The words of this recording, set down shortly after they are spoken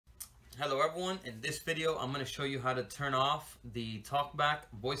Hello everyone, in this video I'm going to show you how to turn off the TalkBack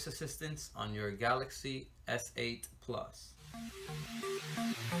voice assistants on your Galaxy S8 Plus.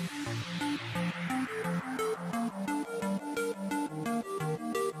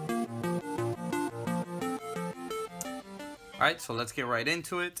 Alright, so let's get right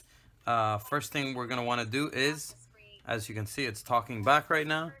into it. First thing we're going to want to do is, as you can see, it's talking back right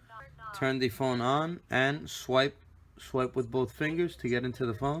now. Turn the phone on and swipe with both fingers to get into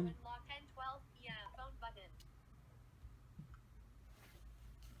the phone.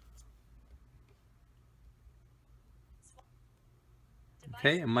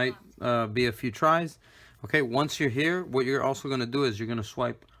 Okay, it might be a few tries. Okay, once you're here, what you're also going to do is you're going to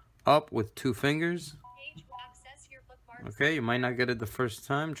swipe up with two fingers. Okay, you might not get it the first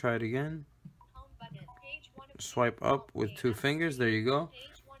time. Try it again. Swipe up with two fingers. There you go.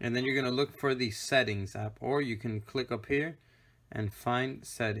 And then you're going to look for the Settings app, or you can click up here and find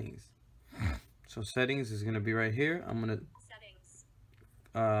Settings. So Settings is going to be right here. I'm going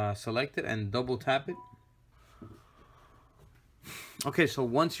to select it and double tap it. Okay, so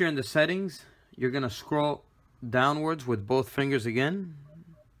once you're in the settings, you're going to scroll downwards with both fingers again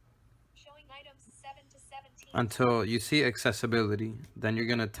until you see accessibility. Then you're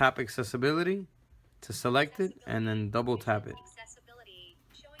going to tap accessibility to select it and then double tap it.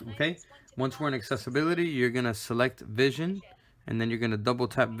 Okay, once we're in accessibility, you're going to select vision and then you're going to double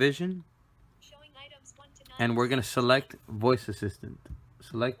tap vision. And we're going to select voice assistant.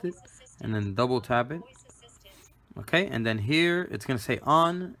 Select it and then double tap it. Okay, and then here it's going to say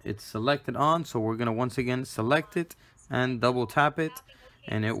on. It's selected on, so we're going to once again select it and double tap it,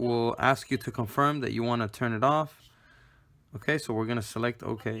 and it will ask you to confirm that you want to turn it off. Okay, so we're going to select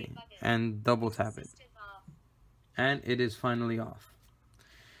OK and double tap it, and it is finally off.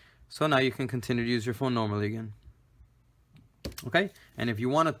 So now you can continue to use your phone normally again. Okay, and if you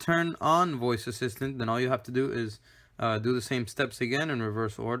want to turn on voice assistant, then all you have to do is do the same steps again in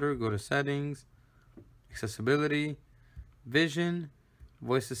reverse order. Go to settings, accessibility, vision,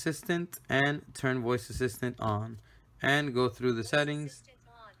 voice assistant, and turn voice assistant on, and go through the settings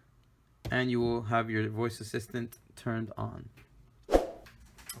and you will have your voice assistant turned on.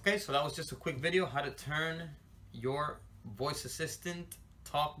 Okay, so that was just a quick video how to turn your voice assistant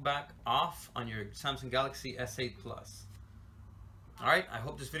TalkBack off on your Samsung Galaxy S8 Plus. Alright, I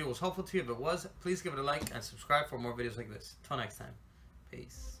hope this video was helpful to you. If it was, please give it a like and subscribe for more videos like this. Till next time,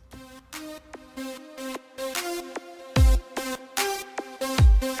 peace.